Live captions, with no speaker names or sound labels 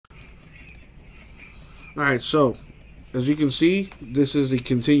Alright, so as you can see, this is a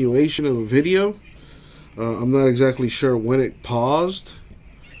continuation of a video. I'm not exactly sure when it paused,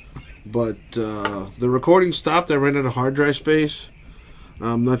 but the recording stopped. I ran out of hard drive space.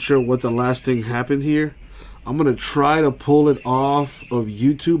 I'm not sure what the last thing happened here. I'm going to try to pull it off of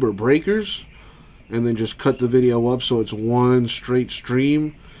YouTube or Breakers and then just cut the video up so it's one straight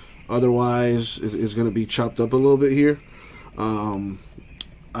stream. Otherwise, it's going to be chopped up a little bit here.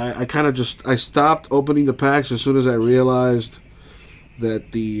 I kind of I stopped opening the packs as soon as I realized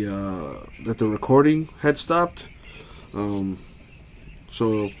that the recording had stopped.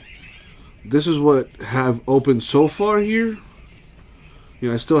 So this is what have opened so far here. You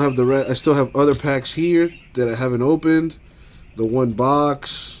know, I still have I still have other packs here that I haven't opened. The one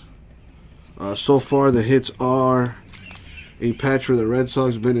box. So far the hits are a patch for the Red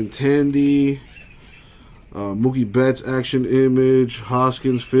Sox, Benintendi. Mookie Betts action image,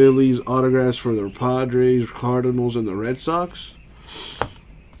 Hoskins, Phillies, autographs for the Padres, Cardinals, and the Red Sox.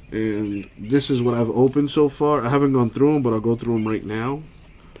 And this is what I've opened so far. I haven't gone through them, but I'll go through them right now,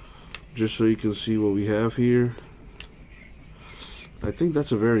 just so you can see what we have here. I think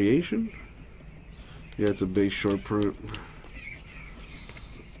that's a variation. Yeah, it's a base short print.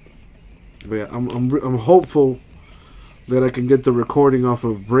 But yeah, I'm hopeful that I can get the recording off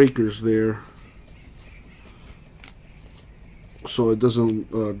of Breakers there, so it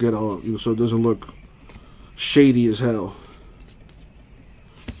doesn't get all, so it doesn't look shady as hell.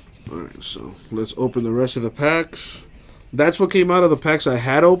 Alright, so let's open the rest of the packs. That's what came out of the packs I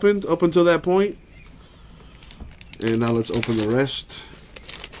had opened up until that point. And now let's open the rest.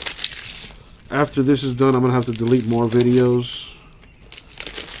 After this is done, I'm going to have to delete more videos.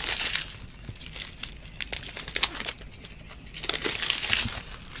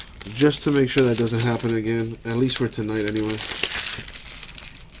 Just to make sure that doesn't happen again. At least for tonight anyway.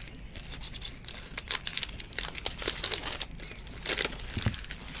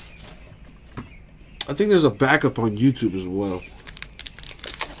 I think there's a backup on YouTube as well.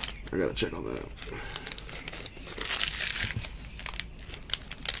 I gotta check on that.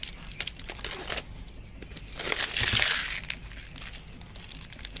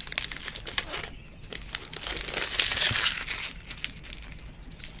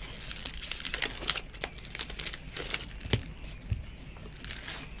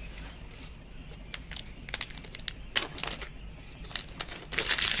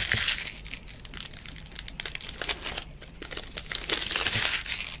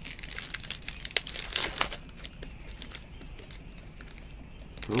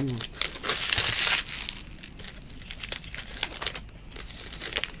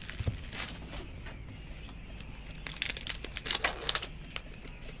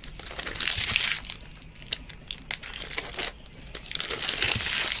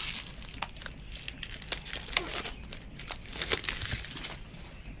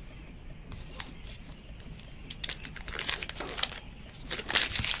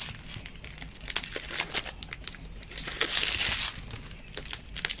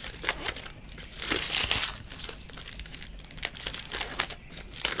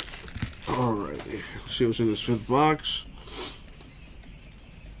 Alrighty, let's see what's in this fifth box.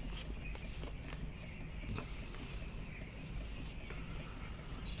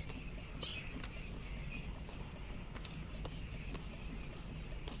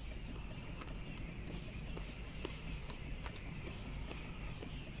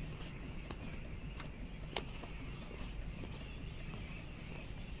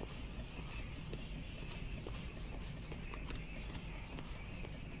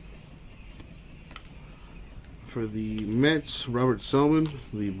 For the Mets, Robert Selman,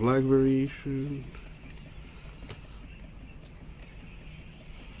 the black variation.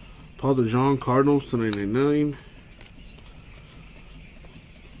 Paul DeJong, Cardinals to 999.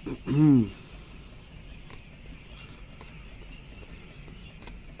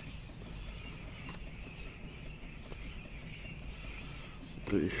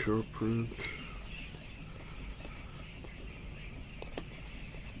 A short print.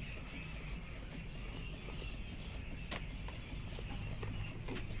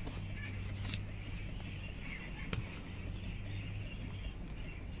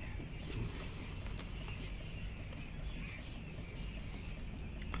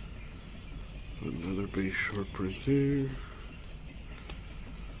 Another base short print there.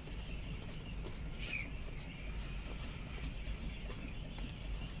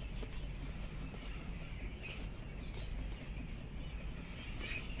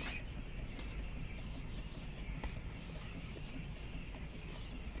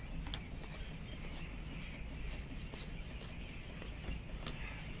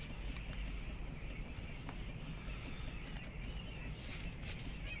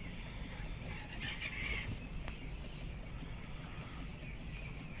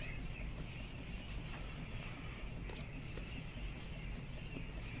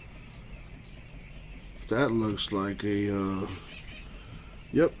 That looks like a,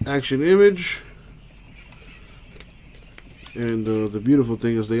 yep, action image. And the beautiful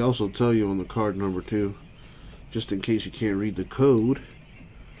thing is they also tell you on the card number too, just in case you can't read the code.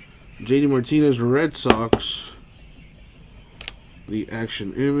 JD Martinez, Red Sox. The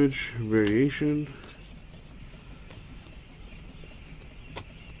action image variation.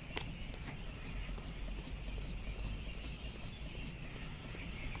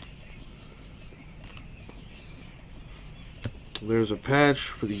 There's a patch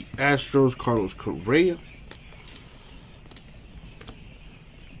for the Astros, Carlos Correa.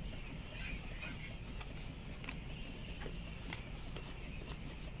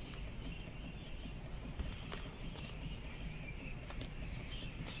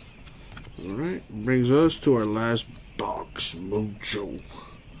 Alright, brings us to our last box, Mojo.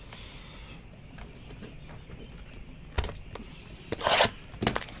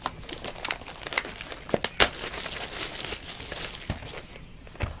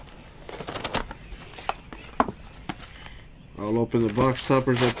 I'll open the box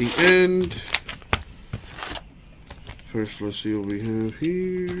toppers at the end. First, let's see what we have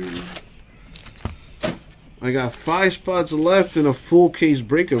here. I got 5 spots left in a full case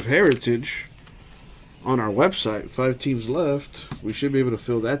break of Heritage on our website. 5 teams left. We should be able to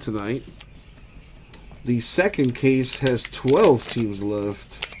fill that tonight. The second case has 12 teams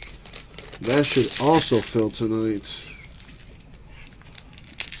left. That should also fill tonight.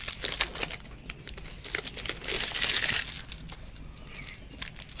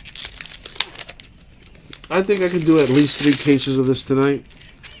 I think I can do at least 3 cases of this tonight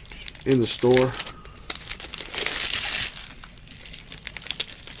in the store.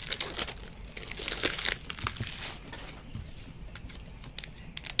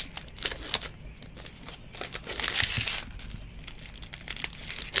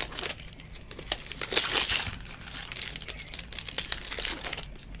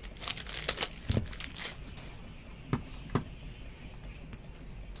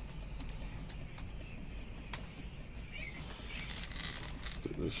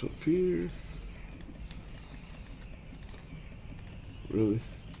 This up here. Really?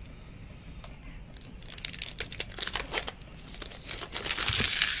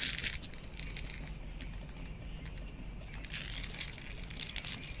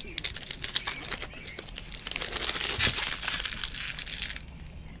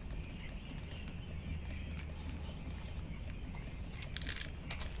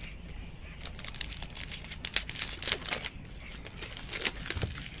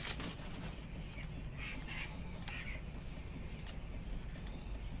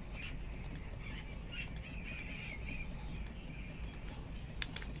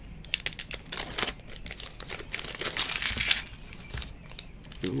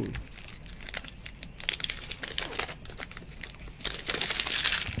 Ooh.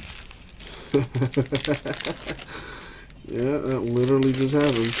 Yeah, that literally just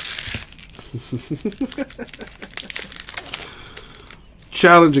happened.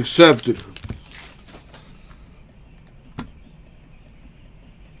 Challenge accepted.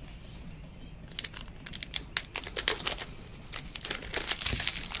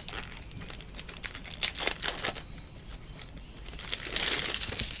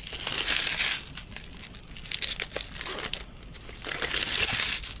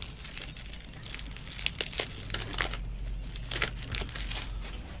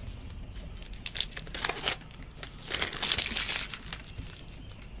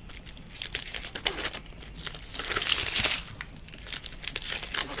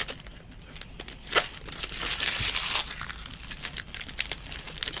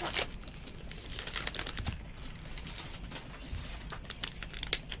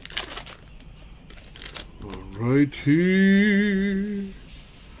 Right here.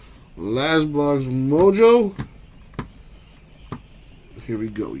 Last box, Mojo. Here we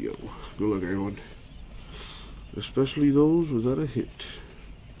go, yo. Good luck, everyone. Especially those without a hit.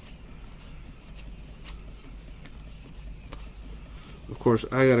 Of course,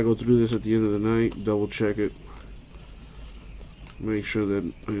 I gotta go through this at the end of the night, double check it. Make sure that,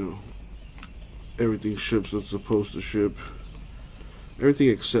 you know, everything ships that's supposed to ship. Everything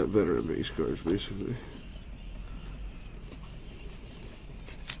except veteran base cards, basically.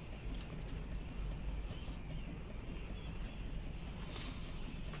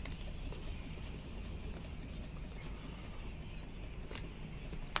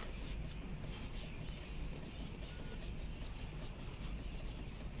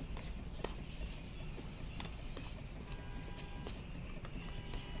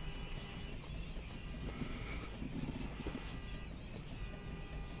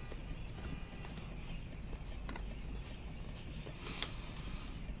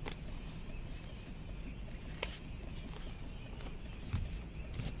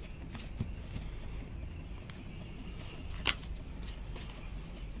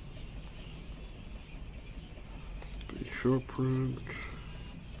 short print.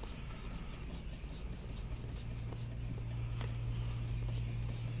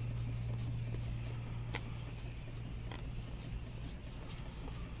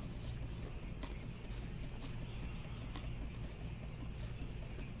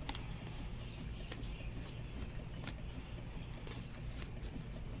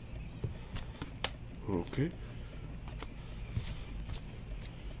 Okay.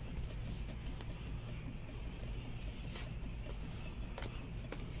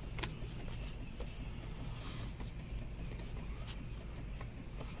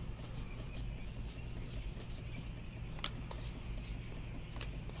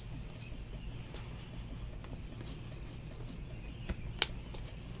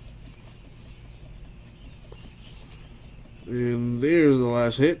 And there's the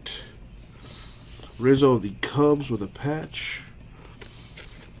last hit. Rizzo of the Cubs with a patch.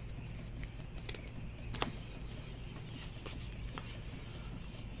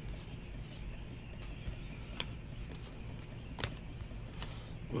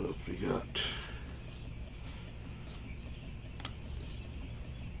 What else we got?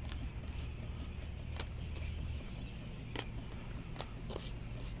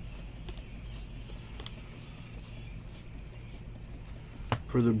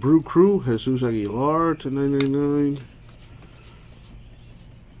 For the Brew Crew, Jesus Aguilar to 999.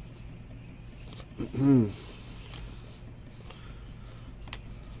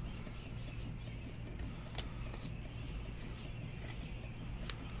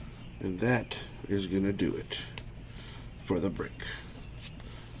 And that is going to do it for the break.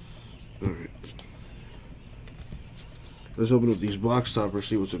 Alright. Let's open up these box toppers,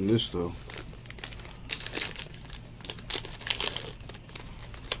 see what's in this though.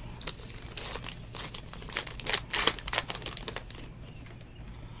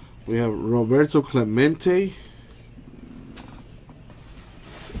 We have Roberto Clemente.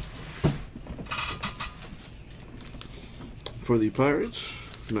 For the Pirates.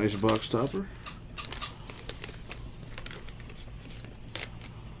 Nice box topper.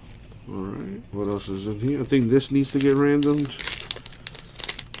 Alright, what else is in here? I think this needs to get randomed.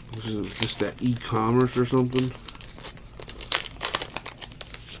 This is just that e-commerce or something.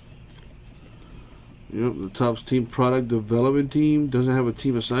 Yep, the Topps team product development team doesn't have a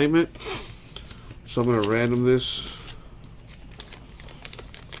team assignment. So I'm going to random this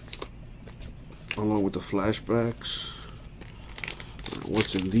along with the flashbacks.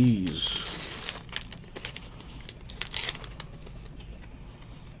 What's in these?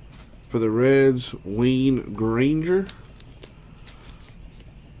 For the Reds, Wayne Granger.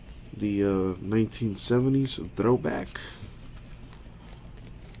 The 1970s throwback.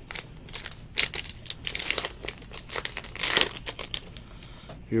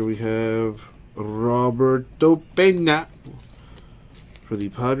 Here we have Roberto Peña for the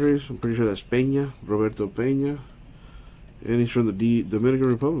Padres. I'm pretty sure that's Peña, Roberto Peña. And he's from the Dominican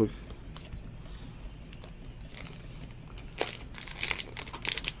Republic.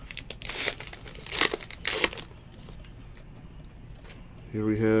 Here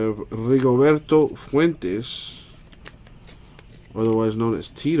we have Rigoberto Fuentes, otherwise known as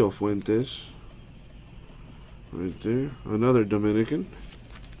Tito Fuentes. Right there. Another Dominican.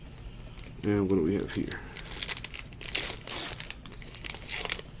 And what do we have here?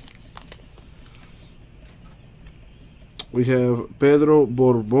 We have Pedro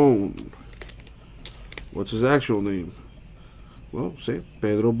Borbon. What's his actual name? Well, say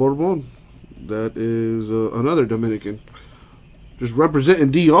Pedro Borbon. That is another Dominican. Just representing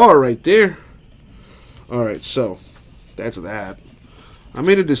DR right there. Alright, so that's that. I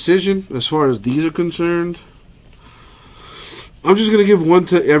made a decision as far as these are concerned. I'm just going to give one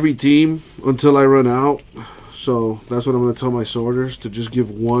to every team until I run out. So that's what I'm going to tell my sorters, to just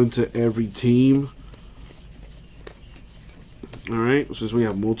give one to every team. Alright, since we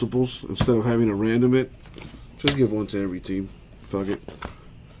have multiples, instead of having to random it, just give one to every team. Fuck it.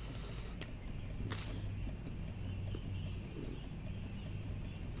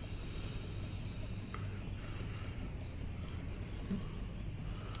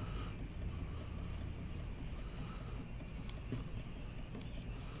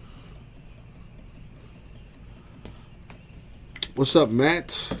 What's up,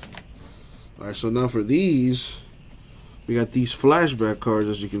 Matt? Alright, so now for these, we got these flashback cards.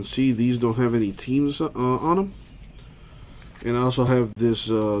 As you can see, these don't have any teams on them. And I also have this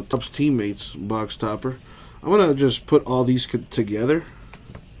Topps Teammates box topper. I'm going to just put all these together.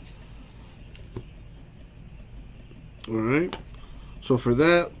 Alright. So for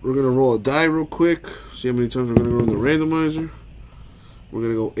that, we're going to roll a die real quick. See how many times we're going to go in the randomizer. We're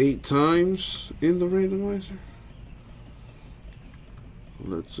going to go 8 times in the randomizer.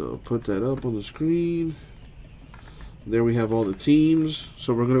 Let's put that up on the screen. There we have all the teams.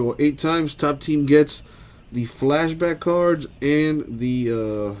 So we're gonna go 8 times. Top team gets the flashback cards and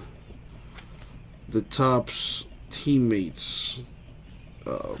the Topps teammates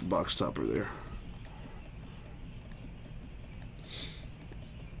box topper there.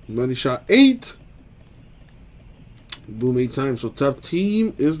 Money shot 8. Boom, 8 times. So top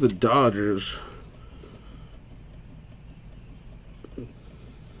team is the Dodgers.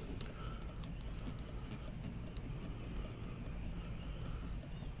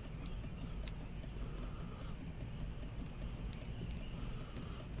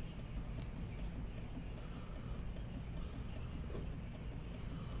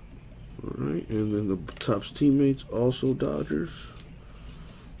 Alright, and then the Topps teammates also Dodgers.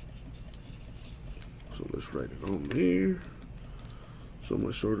 So let's write it on there so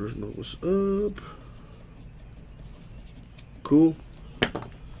my sorters know what's up. Cool.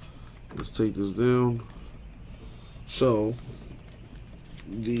 Let's take this down. So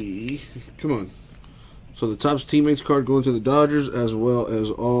so the Topps teammates card going to the Dodgers, as well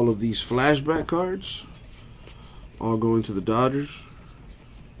as all of these flashback cards all going to the Dodgers.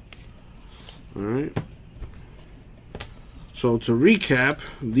 Alright. So to recap,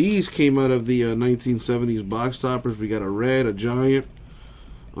 these came out of the 1970s box toppers. We got a red, a giant,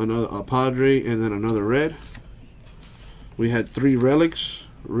 a Padre, and then another red. We had 3 relics: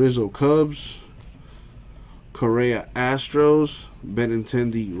 Rizzo Cubs, Correa Astros,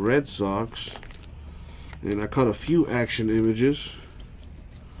 Benintendi Red Sox, and I caught a few action images.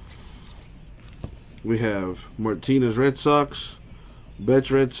 We have Martinez Red Sox, Betts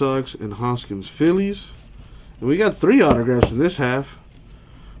Red Sox, and Hoskins Phillies. And we got 3 autographs in this half.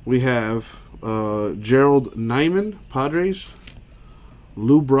 We have Gerald Nyman Padres,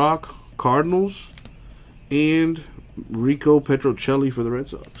 Lou Brock Cardinals, and Rico Petrocelli for the Red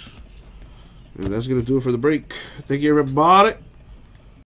Sox. And that's going to do it for the break. Thank you, everybody.